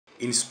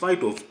In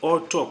spite of all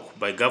talk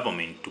by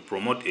government to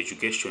promote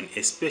education,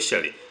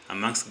 especially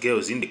amongst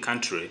girls in the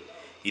country,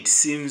 it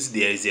seems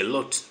there is a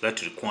lot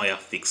that require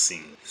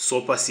fixing.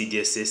 Sopa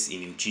CDSS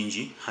in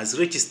Mchinji has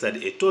registered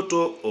a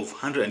total of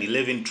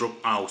 111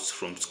 dropouts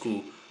from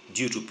school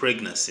due to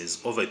pregnancies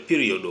over a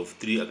period of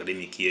 3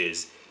 academic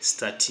years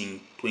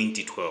starting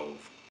 2012.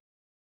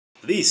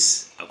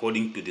 This,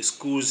 according to the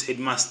school's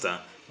headmaster,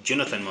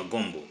 Jonathan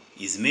Magombo,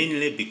 is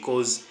mainly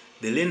because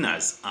the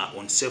learners are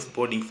on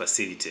self-boarding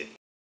facility,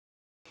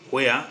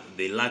 where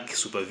they lack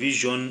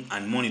supervision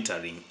and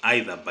monitoring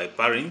either by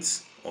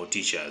parents or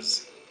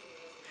teachers.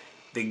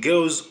 The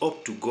girls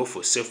opt to go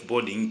for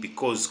self-boarding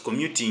because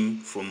commuting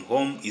from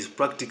home is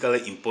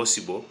practically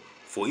impossible,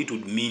 for it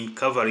would mean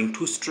covering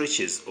 2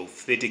 stretches of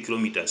 30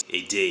 kilometers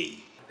a day.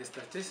 The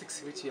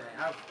statistics which I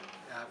have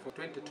for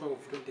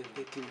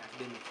 2012-2013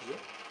 academic year,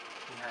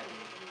 we had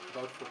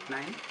about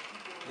 49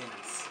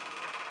 learners.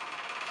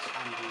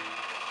 And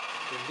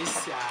in this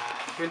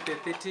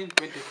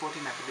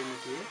 2013-2014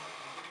 academic year,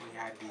 we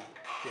had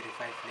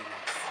 35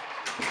 learners.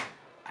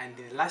 And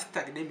the last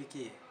academic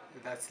year,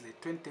 that's the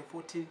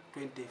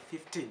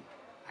 2014-2015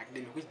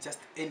 academic, which just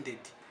ended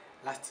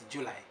last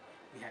July,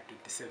 we had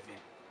 27.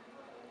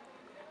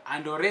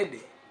 And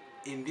already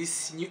in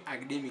this new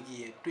academic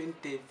year,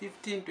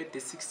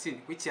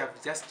 2015-2016, which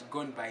have just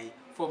gone by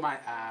 4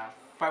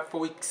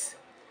 weeks,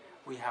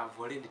 we have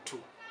already 2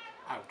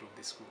 out of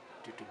the school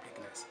due to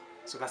pregnancy.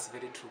 So that's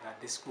very true that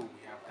this school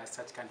we have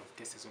such kind of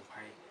cases of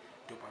high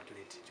dropout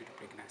rate due to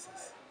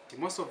pregnancies.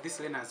 Most of these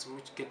learners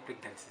which get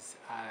pregnancies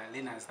are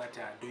learners that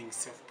are doing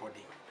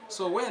self-boarding.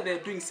 So where they're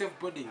doing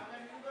self-boarding,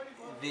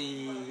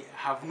 they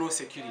have no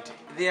security.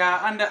 They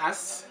are under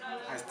us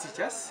as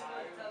teachers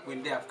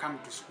when they have come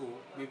to school,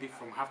 maybe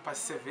from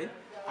 7:30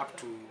 up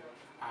to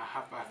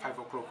 5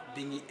 o'clock,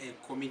 being a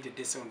community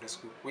day on the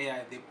school,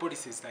 where the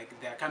policies, like,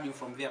 they are coming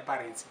from their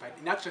parents, but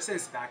in actual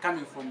sense they are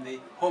coming from the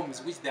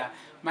homes which they are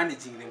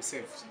managing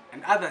themselves,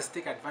 and others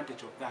take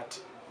advantage of that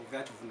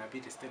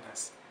vulnerability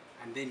status,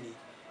 and then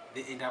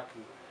they end up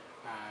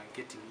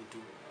getting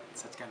into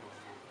such kind of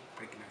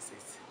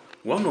pregnancies.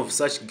 One of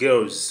such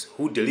girls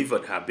who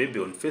delivered her baby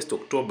on 1st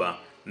October,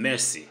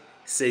 Mercy,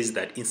 says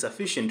that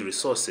insufficient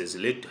resources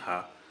led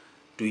her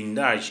to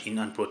indulge in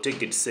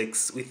unprotected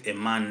sex with a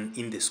man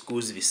in the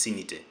school's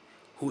vicinity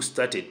who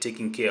started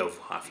taking care of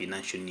her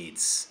financial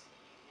needs.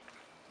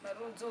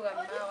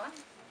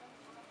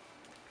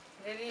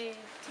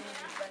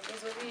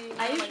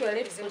 I usually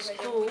left for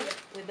school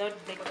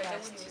without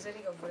breakfast.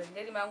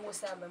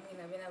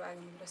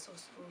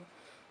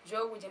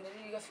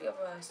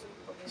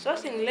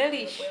 Sourcing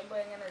relish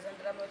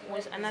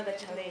was another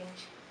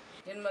challenge.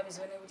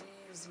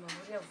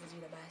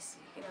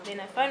 Then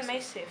I found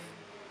myself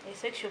a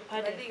sexual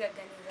partner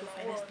to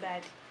finance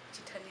that,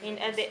 and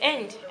at the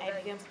end I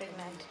became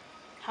pregnant.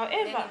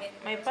 However,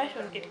 my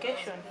passion for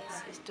education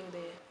is still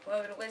there.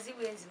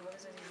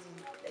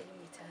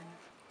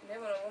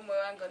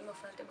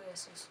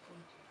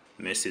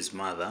 Mercy's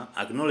mother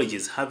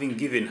acknowledges having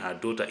given her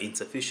daughter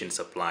insufficient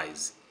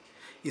supplies.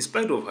 In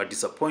spite of her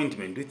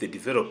disappointment with the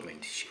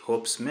development, she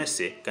hopes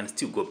Mercy can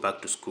still go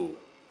back to school.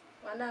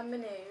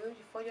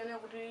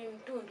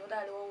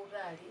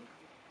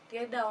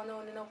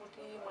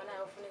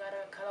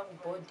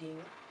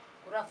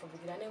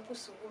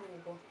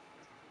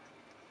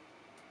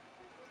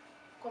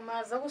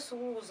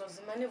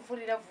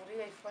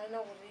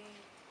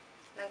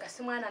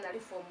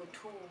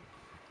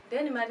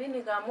 Then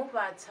marini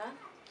kamupatsa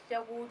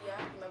chakudya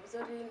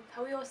mabizori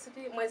nthawi yonse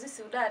mwezi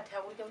siudati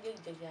hakudya kudya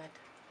chijajata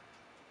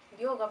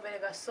ndiyo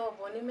kapereka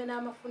sopo nimene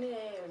amafunira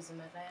yeyo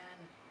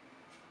zimatayana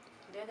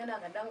ndiye kana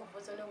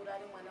akadangopoza ne kuti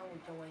ali mwana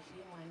uja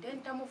wachimwa ndiye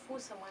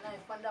ntamufunsa mwanayo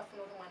fanda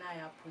afuna kuti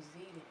mwanayo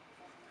aphunzire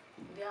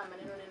ndiye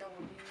amaneno nena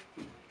kuti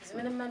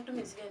zimene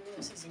mmantumizire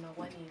ndiyo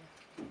sizimakwanira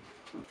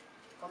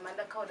koma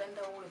ndakhala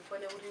ndandaule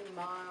fone kuti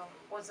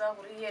makoza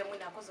kuti iye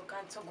mwina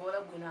akozokhala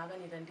mtsogola bwino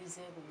akanita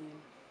ndizeko bwino.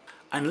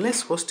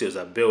 Unless hostels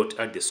are built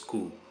at the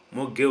school,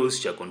 more girls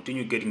shall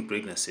continue getting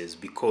pregnancies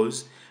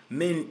because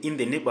men in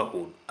the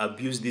neighborhood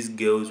abuse these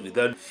girls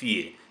without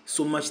fear,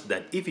 so much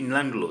that even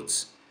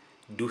landlords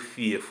do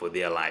fear for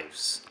their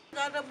lives.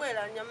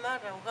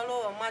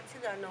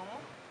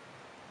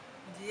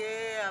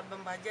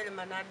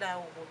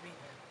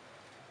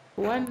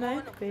 One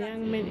night, the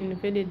young men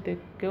invaded the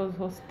girls'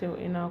 hostel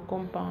in our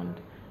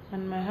compound,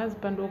 and my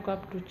husband woke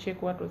up to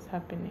check what was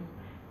happening.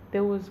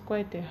 There was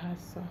quite a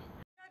hassle.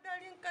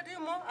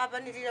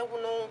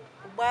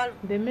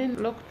 The men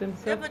locked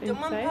themselves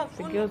inside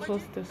the girls'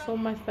 hostel so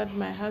much that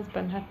my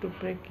husband had to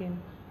break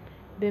in.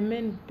 The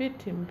men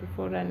beat him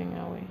before running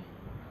away.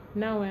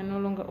 Now we are no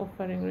longer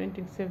offering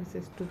renting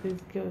services to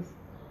these girls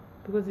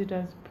because it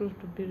has proved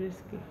to be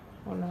risky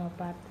on our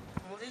part.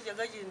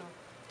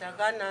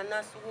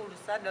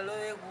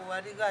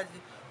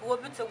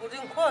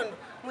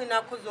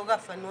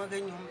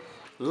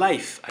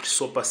 Life at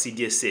Sopa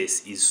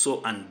CDSS is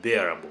so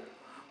unbearable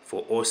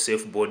for all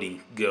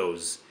self-boarding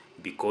girls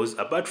because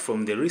apart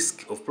from the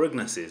risk of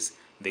pregnancies,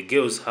 the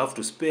girls have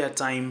to spare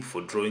time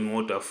for drawing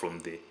water from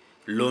the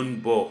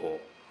learn borehole,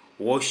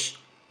 wash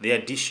their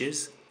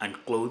dishes and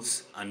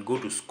clothes and go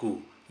to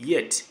school.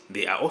 Yet,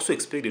 they are also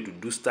expected to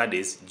do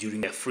studies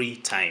during their free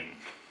time.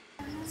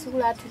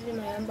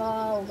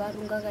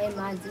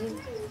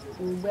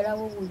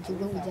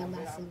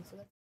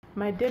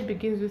 My day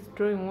begins with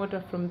drawing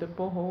water from the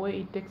borehole, where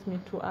it takes me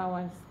 2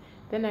 hours.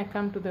 Then I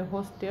come to the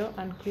hostel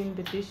and clean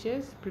the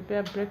dishes,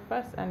 prepare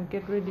breakfast and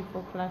get ready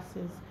for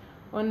classes.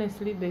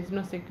 Honestly, there is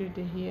no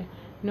security here.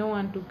 No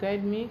one to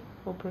guide me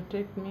or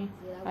protect me.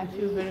 I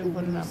feel very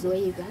vulnerable.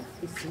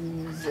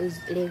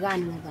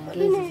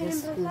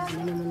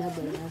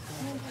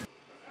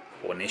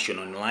 For Nation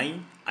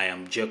Online, I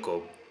am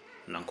Jacob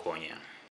Nankonya.